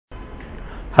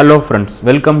Hello friends,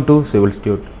 welcome to Civil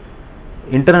Institute.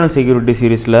 Internal Security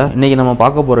series la இன்னைக்கு நம்ம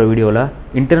பார்க்க போற வீடியோல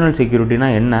internal security னா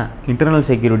என்ன, internal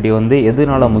security வந்து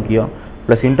எதுனால முக்கியம்,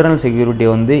 plus internal security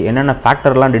வந்து என்னென்ன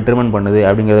ஃபேக்டர்லாம் டிட்டர்மைன் பண்ணுது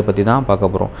அப்படிங்கறத பத்தி தான்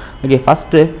பார்க்க போறோம். ஓகே,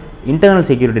 ஃபர்ஸ்ட் internal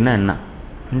security னா என்ன?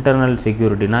 internal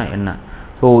security னா என்ன?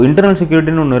 சோ internal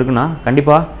security ன்னு ஒன்னு இருக்குனா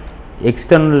கண்டிப்பா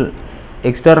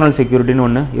external security ன்னு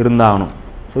ஒன்னு இருந்தாகணும்.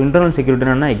 So internal security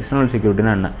னா என்ன, external security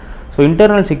னா என்ன? So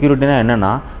internal security னா என்னன்னா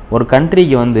ஒரு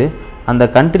கண்ட்ரிக்கு வந்து அந்த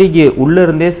கண்ட்ரிக்கு உள்ள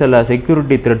இருந்தே சில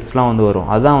செக்யூரிட்டி த்ரெட்ஸ்லாம் வந்து வரும்.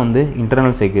 அதான் வந்து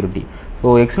இன்டர்னல் செக்யூரிட்டி. ஸோ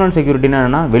எக்ஸ்டர்னல் செக்யூரிட்டினா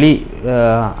என்னன்னா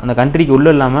அந்த கண்ட்ரிக்கு உள்ள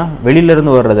இல்லாமல் வெளியில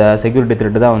இருந்து வர்றத செக்யூரிட்டி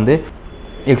த்ரெட் தான் வந்து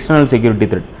external security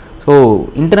thread. So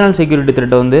internal security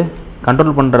த்ரெட்டை வந்து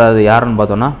கண்ட்ரோல் பண்ணுறது யாருன்னு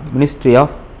பார்த்தோன்னா மினிஸ்ட்ரி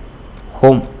ஆஃப்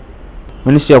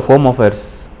ஹோம் அஃபேர்ஸ்.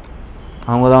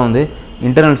 அவங்க தான் வந்து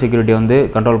இன்டர்னல் செக்யூரிட்டி வந்து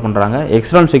கண்ட்ரோல் பண்ணுறாங்க.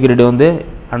 எக்ஸ்டர்னல் செக்யூரிட்டி வந்து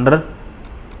under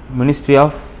ministry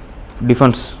of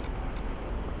defence.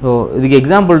 So இதுக்கு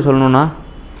எக்ஸாம்பிள் சொல்லணுன்னா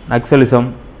நக்சலிசம்,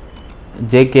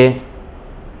 ஜேகே,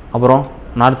 அப்புறம்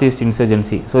நார்த் ஈஸ்ட்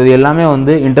இன்சர்ஜென்சி. ஸோ இது எல்லாமே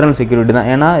வந்து இன்டர்னல் செக்யூரிட்டி தான்.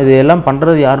 ஏன்னா இது எல்லாம்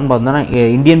பண்ணுறது யாருன்னு பார்த்தோன்னா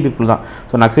இந்தியன் பீப்புள் தான்.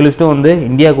 ஸோ நக்சலிஸ்ட்டும் வந்து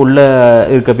இந்தியாவுக்குள்ளே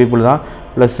இருக்க பீப்புள் தான்,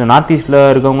 ப்ளஸ் நார்த் ஈஸ்ட்டில்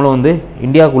இருக்கவங்களும் வந்து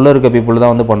இந்தியாவுக்குள்ளே இருக்க பீப்புள்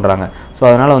தான் வந்து பண்ணுறாங்க. ஸோ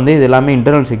அதனால் வந்து இது எல்லாமே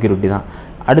இன்டர்னல் செக்யூரிட்டி தான்.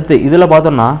 அடுத்து இதில்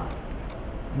பார்த்தோம்னா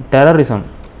டெரரிசம்,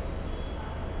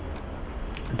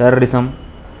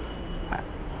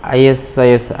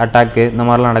 ISIS அட்டாக்கு இந்த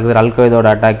மாதிரிலாம் நடக்குது, அல்கொய்தோட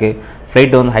அட்டாக்கு,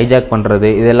 ஃப்ளைட்டை வந்து ஹைஜாக் பண்ணுறது,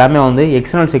 இது எல்லாமே வந்து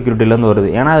எக்ஸ்டர்னல் செக்யூரிட்டிலேருந்து வருது.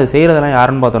 ஏன்னா அது செய்கிறதெல்லாம்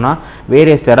யாருன்னு பார்த்தோன்னா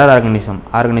various terror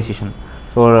organisation.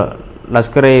 So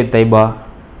லஷ்கர்-ஏ Taiba,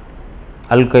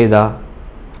 al Qaeda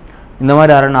இந்த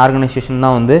மாதிரி ஆர்கனைசேஷன்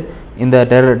தான் வந்து இந்த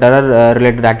டெரர்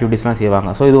ரிலேட்டட் ஆக்டிவிட்டீஸ்லாம் செய்வாங்க.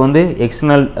 ஸோ இது வந்து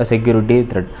எக்ஸ்டர்னல் செக்யூரிட்டி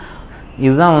த்ரெட்.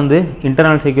 இதுதான் வந்து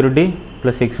இன்டர்னல் செக்யூரிட்டி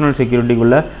ப்ளஸ் எக்ஸ்டர்னல்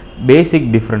செக்யூரிட்டிக்குள்ள பேசிக்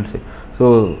டிஃப்ரென்ஸு. ஸோ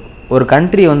ஒரு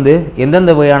கண்ட்ரி வந்து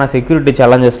எந்தெந்த வகையான செக்யூரிட்டி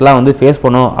சேலஞ்சஸ்லாம் வந்து ஃபேஸ்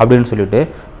பண்ணும் அப்படின்னு சொல்லிட்டு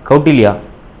கௌட்டில்யா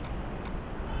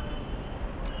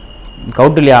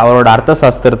அவரோட அர்த்த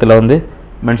சாஸ்திரத்தில் வந்து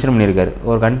மென்ஷன் பண்ணியிருக்காரு.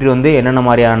 ஒரு கண்ட்ரி வந்து என்னென்ன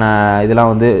மாதிரியான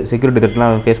இதெல்லாம் வந்து செக்யூரிட்டி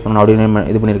த்ரெட்லாம் ஃபேஸ் பண்ணணும் அப்படின்னு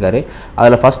இது பண்ணியிருக்காரு.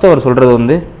 அதில் ஃபஸ்ட்டு அவர் சொல்கிறது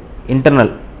வந்து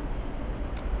இன்டர்னல்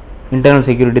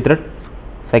செக்யூரிட்டி த்ரெட்,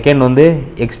 செகண்ட் வந்து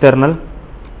எக்ஸ்டர்னல்,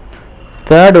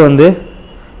 தேர்டு வந்து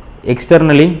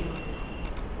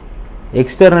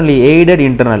எக்ஸ்டர்னலி எய்டட்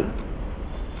இன்டர்னல்,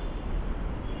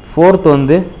 ஃபோர்த்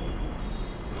வந்து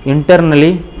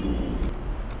இன்டர்னலி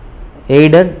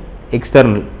எய்டட்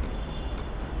எக்ஸ்டர்னல்.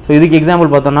 ஸோ இதுக்கு எக்ஸாம்பிள்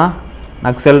பார்த்தோன்னா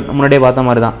நக்சல், முன்னாடியே பார்த்த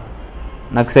மாதிரி தான்,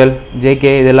 நக்சல்,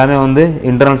 ஜேகே இது எல்லாமே வந்து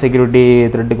இன்டர்னல் செக்யூரிட்டி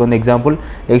த்ரெட்டுக்கு வந்து எக்ஸாம்பிள்.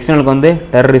 எக்ஸ்டர்னலுக்கு வந்து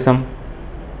terrorism,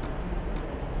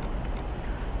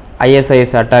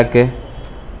 ISIS attack,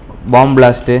 bomb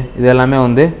blast இது எல்லாமே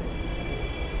வந்து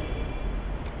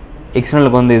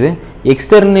எக்ஸ்டர்னலுக்கு வந்து இது.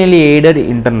 எக்ஸ்டர்னலி எய்டட்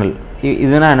இன்டர்னல்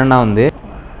இதுனா என்னென்னா வந்து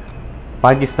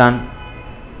பாகிஸ்தான்,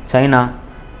 சைனா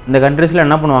இந்த கண்ட்ரீஸில்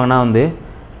என்ன பண்ணுவாங்கன்னா வந்து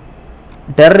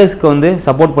டெரரிஸ்ட்க்கு வந்து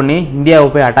சப்போர்ட் பண்ணி இந்தியாவை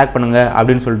போய் அட்டாக் பண்ணுங்க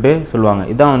அப்படின்னு சொல்லிட்டு சொல்லுவாங்க.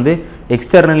 இதுதான் வந்து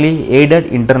எக்ஸ்டர்னலி எய்டட்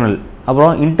இன்டர்னல்.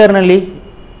 அப்புறம் இன்டர்னலி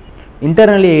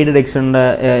எய்டட்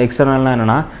எக்ஸ்டர்னல்னால்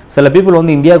என்னென்னா சில பீப்புள்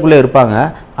வந்து இந்தியாவுக்குள்ளே இருப்பாங்க,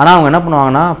 ஆனால் அவங்க என்ன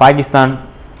பண்ணுவாங்கன்னா பாகிஸ்தான்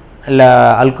இல்லை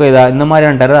அல்கொய்தா இந்த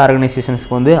மாதிரியான டெரர்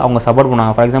ஆர்கனைசேஷன்ஸ்க்கு வந்து அவங்க சப்போர்ட்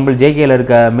பண்ணுவாங்க. ஃபார் எக்ஸாம்பிள் ஜேகேயில்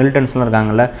இருக்க மிலிட்டன்ஸ்லாம்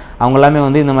இருக்காங்கல்ல, அவங்க எல்லாமே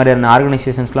வந்து இந்த மாதிரியான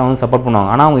ஆர்கனைசேஷன்ஸ்லாம் வந்து சப்போர்ட்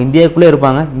பண்ணுவாங்க. ஆனால் அவங்க இந்தியாவுக்குள்ளே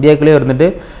இருப்பாங்க, இந்தியாவுக்குள்ளே இருந்துட்டு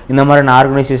இந்த மாதிரியான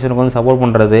ஆர்கனைசேஷனுக்கு வந்து சப்போர்ட்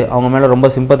பண்ணுறது, அவங்க மேலே ரொம்ப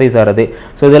சிம்பத்தைஸ் ஆகிறது.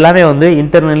 ஸோ இது எல்லாமே வந்து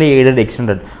internally aided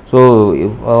extended. So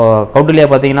Kautilya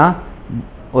பார்த்தீங்கன்னா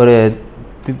ஒரு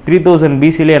 3000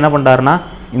 BC என்ன பண்ணுறாருன்னா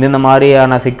இந்த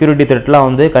மாதிரியான செக்யூரிட்டி த்ரெட்லாம்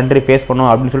வந்து கண்ட்ரி ஃபேஸ் பண்ணும்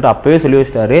அப்படின்னு சொல்லிட்டு அப்போவே சொல்லி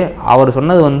வச்சிட்டாரு. அவர்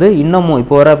சொன்னது வந்து இன்னமும்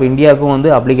இப்போ வர இப்போ இந்தியாவுக்கும் வந்து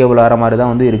அப்ளிகேபிள் ஆகிற மாதிரி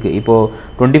தான் வந்து இருக்குது. இப்போது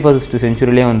 21st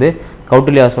centuryலேயே வந்து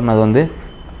கௌட்டில்யா சொன்னது வந்து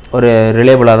ஒரு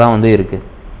ரிலேபிளாக தான் வந்து இருக்குது.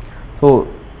 ஸோ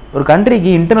ஒரு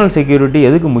கண்ட்ரிக்கு இன்டர்னல் செக்யூரிட்டி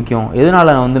எதுக்கு முக்கியம்,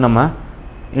 எதனால் வந்து நம்ம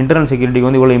இன்டர்னல் செக்யூரிட்டிக்கு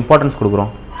வந்து இவ்வளோ இம்பார்ட்டன்ஸ்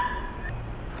கொடுக்குறோம்?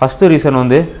 ஃபஸ்ட்டு ரீசன்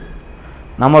வந்து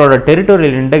நம்மளோட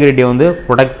டெரிட்டோரியல் இன்டெகிரிட்டியை வந்து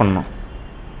ப்ரொடெக்ட் பண்ணணும்.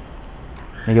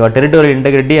 ஓகேவா? டெரிட்டோரியல்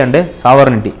இன்டெகிரிட்டி அண்டு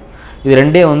சாவரனிட்டி இது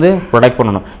ரெண்டே வந்து ப்ரொடெக்ட்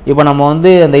பண்ணணும். இப்போ நம்ம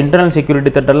வந்து அந்த இன்டர்னல்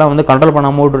செக்யூரிட்டி திட்டெல்லாம் வந்து கண்ட்ரோல்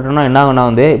பண்ணாமல் விட்டுட்டோம்னா என்ன ஆகுனா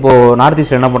வந்து இப்போது நார்த்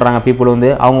ஈஸ்ட்டில் என்ன பண்ணுறாங்க பீப்புள்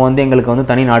வந்து அவங்க வந்து எங்களுக்கு வந்து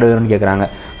தனி நாடு வேணும்னு கேட்குறாங்க.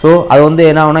 ஸோ அது வந்து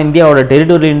என்ன ஆகுனா இந்தியாவோட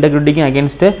டெரிட்டோரியல் இன்டெகிரிட்டிக்கும்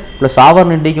அகேன்ஸ்ட்டு ப்ளஸ்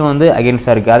சாவரனிட்டிக்கும் வந்து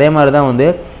அகேன்ஸ்டாக இருக்குது. அதே மாதிரி தான் வந்து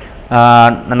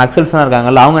நக்சல்ஸ் தான்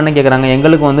இருக்காங்கல்ல, அவங்க என்ன கேட்குறாங்க,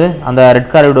 எங்களுக்கு வந்து அந்த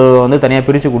ரெட் காரிடோர் வந்து தனியாக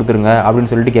பிரித்து கொடுத்துருங்க அப்படின்னு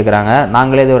சொல்லிட்டு கேட்குறாங்க.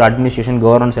 நாங்களே இது ஒரு அட்மினிஸ்ட்ரேஷன்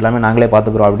கவர்னன்ஸ் எல்லாமே நாங்களே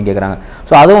பார்த்துக்குறோம் அப்படின்னு கேட்குறாங்க.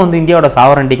 ஸோ அதுவும் வந்து இந்தியாவோட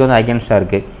சாவரனிட்டிக்கு வந்து அகேன்ஸ்டாக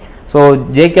இருக்குது. ஸோ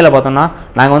ஜேகேல பார்த்தோம்னா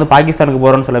நாங்கள் வந்து பாகிஸ்தானுக்கு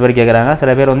போகிறோம்னு சில பேர் கேட்குறாங்க,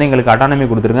 சில பேர் வந்து எங்களுக்கு அட்டானமி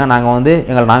கொடுத்துருங்க, நாங்கள் வந்து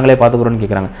நாங்களே பார்த்துக்குறோன்னு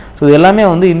கேட்குறாங்க. ஸோ இது எல்லாமே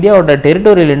வந்து இந்தியாவோட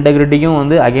டெரிட்டோரியல் இன்டெகிரிட்டிக்கும்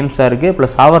வந்து அகேன்ஸ்டாக இருக்குது,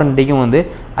 ப்ளஸ் சாவரனிட்டிக்கும் வந்து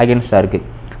அகேன்ஸ்டாக இருக்குது.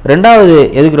 ரெண்டாவது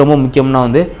எதுக்கு ரொம்ப முக்கியம்னா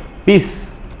வந்து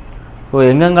ஸோ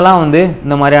எங்கெங்கெல்லாம் வந்து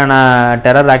இந்த மாதிரியான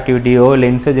டெரர் ஆக்டிவிட்டியோ இல்லை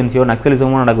இன்சர்ஜென்சியோ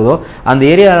நக்சலிசமோ நடக்குதோ அந்த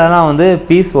ஏரியாலலாம் வந்து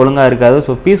பீஸ் ஒழுங்காக இருக்காது.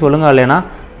 ஸோ பீஸ் ஒழுங்காக இல்லைன்னா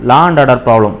லா அண்ட் ஆர்டர்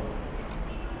ப்ராப்ளம்.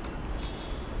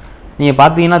 நீங்கள்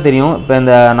பார்த்தீங்கன்னா தெரியும், இப்போ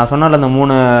இந்த நான் சொன்னால இந்த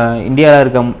 3 இந்தியாவில்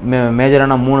இருக்க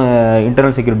மேஜரான 3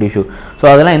 இன்டர்னல் செக்யூரிட்டி இஷ்யூ. ஸோ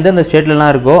அதெல்லாம் எந்தெந்த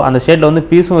ஸ்டேட்லலாம் இருக்கோ அந்த ஸ்டேட்டில் வந்து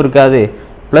பீஸும் இருக்காது,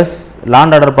 ப்ளஸ் லா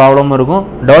அண்ட் ஆர்டர் ப்ராப்ளமும் இருக்கும்,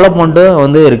 டெவலப்மெண்ட்டும்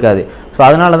வந்து இருக்காது. ஸோ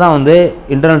அதனால தான் வந்து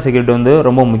இன்டர்னல் செக்யூரிட்டி வந்து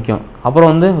ரொம்ப முக்கியம்.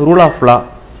 அப்புறம் வந்து rule of law.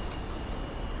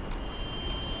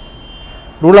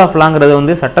 Rule of லாங்கிறது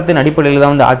வந்து சட்டத்தின் அடிப்படையில்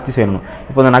தான் வந்து ஆட்சி செய்யணும்.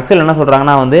 இப்போ இந்த நக்சல் என்ன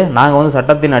சொல்கிறாங்கன்னா வந்து நாங்கள் வந்து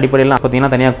சட்டத்தின் அடிப்படையில்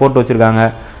பார்த்தீங்கன்னா தனியாக கோர்ட் வச்சுருக்காங்க.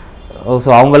 ஸோ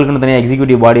அவங்களுக்குன்னு தனியாக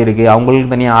எக்ஸிக்யூட்டிவ் பாடி இருக்குது,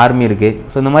 அவங்களுக்கு தனியாக ஆர்மி இருக்குது.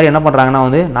 ஸோ இந்த மாதிரி என்ன பண்ணுறாங்கன்னா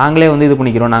வந்து நாங்களே வந்து இது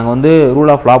பண்ணிக்கிறோம், நாங்கள் வந்து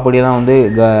ரூல் ஆஃப் லா படியே தான் வந்து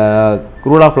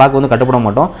ரூல் ஆஃப் லாக்கு வந்து கட்டுப்பட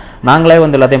மாட்டோம், நாங்களே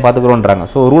வந்து எல்லாத்தையும் பார்த்துக்குறோன்றாங்க.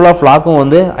 ஸோ ரூல் ஆஃப் லாக்கும்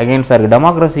வந்து அகெயின்ஸ்டாக இருக்குது.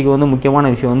 டெமோக்ரஸிக்கு வந்து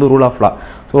முக்கியமான விஷயம் வந்து ரூல் ஆஃப் லா.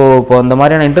 ஸோ இப்போ இந்த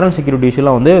மாதிரியான இன்டர்னல் செக்யூரிட்டி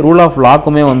இஷ்யூலாம் வந்து ரூல் ஆஃப்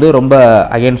லாக்குமே வந்து ரொம்ப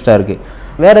அகெயின்ஸ்டாக இருக்குது.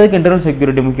 வேறு எதுக்கு இன்டர்னல்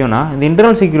செக்யூரிட்டி முக்கியம்னா இந்த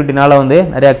இன்டர்னல் செக்யூரிட்டினால வந்து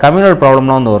நிறைய கம்யூனல்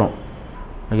ப்ராப்ளம்லாம் வந்து வரும்.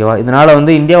 ஓகேவா, இதனால்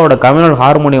வந்து இந்தியாவோட கம்யூனல்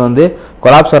ஹார்மோனி வந்து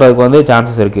கொலாப்ஸ் ஆகிறதுக்கு வந்து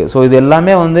சான்சஸ் இருக்குது. ஸோ இது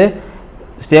எல்லாமே வந்து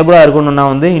ஸ்டேபிளாக இருக்கணும்னா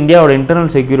வந்து இந்தியாவோட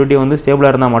இன்டர்னல் செக்யூரிட்டி வந்து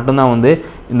ஸ்டேபிளாக இருந்தால் மட்டும்தான் வந்து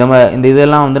இந்த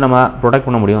இதெல்லாம் வந்து நம்ம ப்ரொடெக்ட்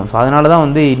பண்ண முடியும். ஸோ அதனால தான்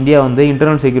வந்து இந்தியா வந்து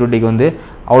இன்டர்னல் செக்யூரிட்டிக்கு வந்து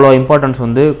அவ்வளோ இம்பார்ட்டன்ஸ்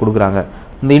வந்து கொடுக்குறாங்க.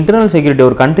 இந்த இன்டர்னல் செக்யூரிட்டி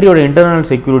ஒரு கண்ட்ரியோட இன்டர்னல்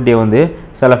செக்யூரிட்டியை வந்து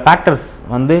சில ஃபேக்டர்ஸ்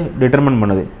வந்து டிட்டர்மின்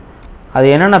பண்ணுது. அது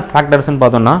என்னென்ன ஃபேக்டர்ஸ்ன்னு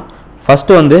பார்த்தோம்னா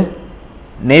ஃபஸ்ட்டு வந்து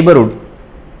நெய்பர்ஹுட்.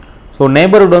 ஸோ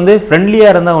நெய்பர்ஹுட் வந்து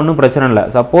ஃப்ரெண்ட்லியாக இருந்தால் ஒன்றும் பிரச்சனை இல்லை,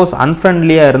 சப்போஸ்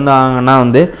அன்ஃப்ரெண்ட்லியாக இருந்தாங்கன்னா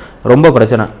வந்து ரொம்ப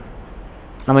பிரச்சனை.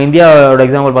 நம்ம இந்தியாவோட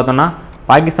எக்ஸாம்பிள் பார்த்தோம்னா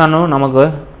பாகிஸ்தானும் நமக்கு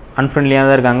அன்ஃப்ரெண்ட்லியாக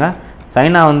தான் இருக்காங்க,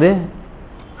 சைனா வந்து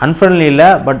அன்ஃப்ரெண்ட்லி இல்லை,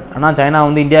 பட் ஆனால் சைனா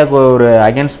வந்து இந்தியாவுக்கு ஒரு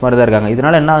அகேன்ஸ்ட் மாதிரி தான் இருக்காங்க.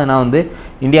 இதனால் என்ன ஆகுதுன்னா வந்து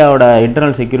இந்தியாவோட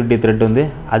இன்டர்னல் செக்யூரிட்டி த்ரெட் வந்து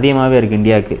அதிகமாகவே இருக்குது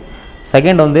இந்தியாவுக்கு.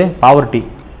 செகண்ட் வந்து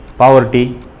பாவர்ட்டி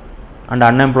அண்ட்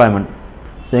அன்எம்ப்ளாய்மெண்ட்.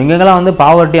 ஸோ எங்கெங்கெல்லாம் வந்து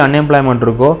பாவர்ட்டி அன்எம்ப்ளாய்மெண்ட்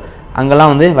இருக்கோ அங்கெல்லாம்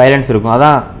வந்து வயலன்ஸ் இருக்கும்.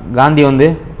 அதான் காந்தி வந்து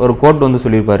ஒரு கோட் வந்து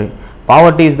சொல்லியிருப்பார்,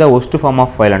 poverty is the worst form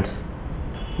of violence.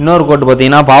 இன்னொரு கோட்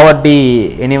பார்த்தீங்கன்னா poverty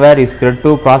anywhere is thread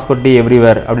to prosperity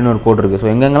everywhere அப்படின்னு ஒரு கோட் இருக்குது. ஸோ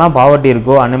எங்கெங்கெல்லாம் பாவர்ட்டி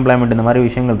இருக்கோ அன்எம்ப்ளாய்மெண்ட் இந்த மாதிரி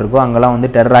விஷயங்கள் இருக்கோ அங்கெல்லாம் வந்து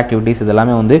டெரர் ஆக்டிவிட்டீஸ்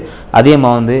இதெல்லாமே வந்து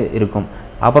அதிகமாக வந்து இருக்கும்.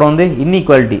 அப்புறம் வந்து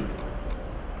இன்இக்வாலிட்டி.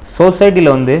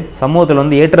 சொசைட்டியில் வந்து சமூகத்தில்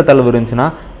வந்து ஏற்றத்தாழ்வு இருந்துச்சுன்னா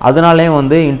அதனாலேயும்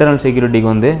வந்து இன்டர்னல் செக்யூரிட்டிக்கு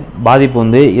வந்து பாதிப்பு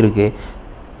வந்து இருக்குது.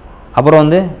 அப்புறம்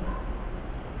வந்து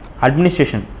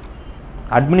அட்மினிஸ்ட்ரேஷன்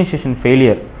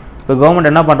ஃபெயிலியர். இப்போ கவர்மெண்ட்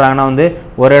என்ன பண்ணுறாங்கன்னா வந்து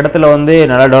ஒரு இடத்துல வந்து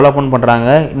நல்லா டெவலப்மெண்ட் பண்ணுறாங்க,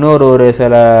 ஒரு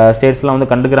சில ஸ்டேட்ஸ்லாம் வந்து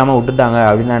கண்டுக்கிறாமல் விட்டுட்டாங்க.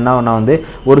 அப்படின்னா என்ன பண்ணால் வந்து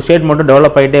ஒரு ஸ்டேட் மட்டும்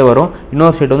டெவலப் ஆகிட்டே வரும்,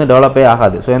 இன்னொரு ஸ்டேட் வந்து டெவலப்பே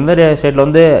ஆகாது. ஸோ எந்த ஸ்டேட்டில்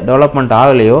வந்து டெவலப்மெண்ட்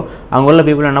ஆகலையோ அங்கே உள்ள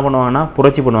பீப்புள் என்ன பண்ணுவாங்கன்னா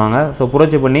புரட்சி பண்ணுவாங்க. ஸோ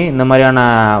புரட்சி பண்ணி இந்த மாதிரியான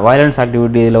வயலன்ஸ்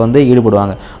ஆக்டிவிட்டியில் வந்து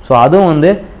ஈடுபடுவாங்க. ஸோ அதுவும்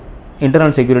வந்து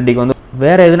இன்டர்னல் செக்யூரிட்டிக்கு வந்து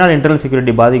வேறு எதனால் இன்டர்னல்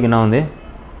செக்யூரிட்டி பாதிக்குன்னா வந்து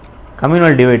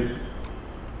கம்யூனல் டிவைட்.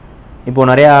 இப்போது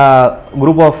நிறையா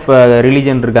குரூப் ஆஃப்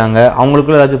ரிலீஜன் இருக்காங்க,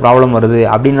 அவங்களுக்குள்ள ஏதாச்சும் ப்ராப்ளம் வருது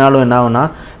அப்படின்னாலும் என்ன ஆகுனா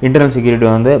இன்டர்னல் செக்யூரிட்டி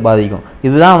வந்து பாதிக்கும்.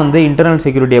 இதுதான் வந்து இன்டர்னல்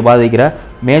செக்யூரிட்டியை பாதிக்கிற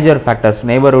major factors: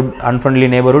 neighbourhood, unfriendly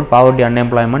neighbourhood, poverty,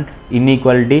 unemployment,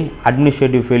 inequality,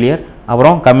 administrative failure,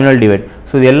 அப்புறம் கம்யூனல் டிவைட்.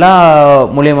 ஸோ இது எல்லா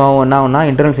மூலியமாகவும் என்ன ஆகுனா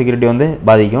இன்டர்னல் செக்யூரிட்டி வந்து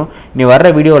பாதிக்கும். இனி வர்ற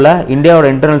வீடியோவில் இந்தியாவோட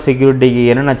இன்டர்னல் செக்யூரிட்டிக்கு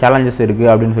என்னென்ன சேலஞ்சஸ்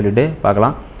இருக்குது அப்படின்னு சொல்லிட்டு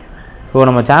பார்க்கலாம். ஸோ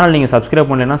நம்ம சேனல் நீங்கள் சப்ஸ்கிரைப்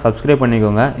பண்ணலைன்னா சப்ஸ்கிரைப்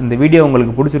பண்ணிக்கோங்க. இந்த வீடியோ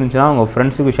உங்களுக்கு பிடிச்சிருந்துச்சுன்னா உங்கள்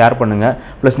ஃப்ரெண்ட்ஸுக்கு ஷேர் பண்ணுங்கள்.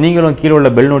 ப்ளஸ் நீங்களும் கீழே உள்ள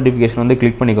பெல் நோட்டிஃபிகேஷன் வந்து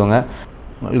கிளிக் பண்ணிக்கோங்க.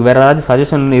 உங்களுக்கு வேறு ஏதாச்சும்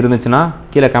சஜஷன் இருந்துச்சுன்னா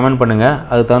கீழே கமெண்ட் பண்ணுங்கள்,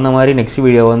 அதுக்கு தகுந்த மாதிரி நெக்ஸ்ட்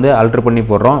வீடியோ வந்து அல்டர் பண்ணி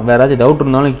போடுறோம். வேறு ஏதாச்சும் டவுட்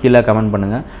இருந்தாலும் கீழே கமெண்ட்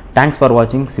பண்ணுங்கள். தேங்க்ஸ் ஃபார்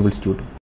வாட்சிங் சிவில் ஸ்டூட்.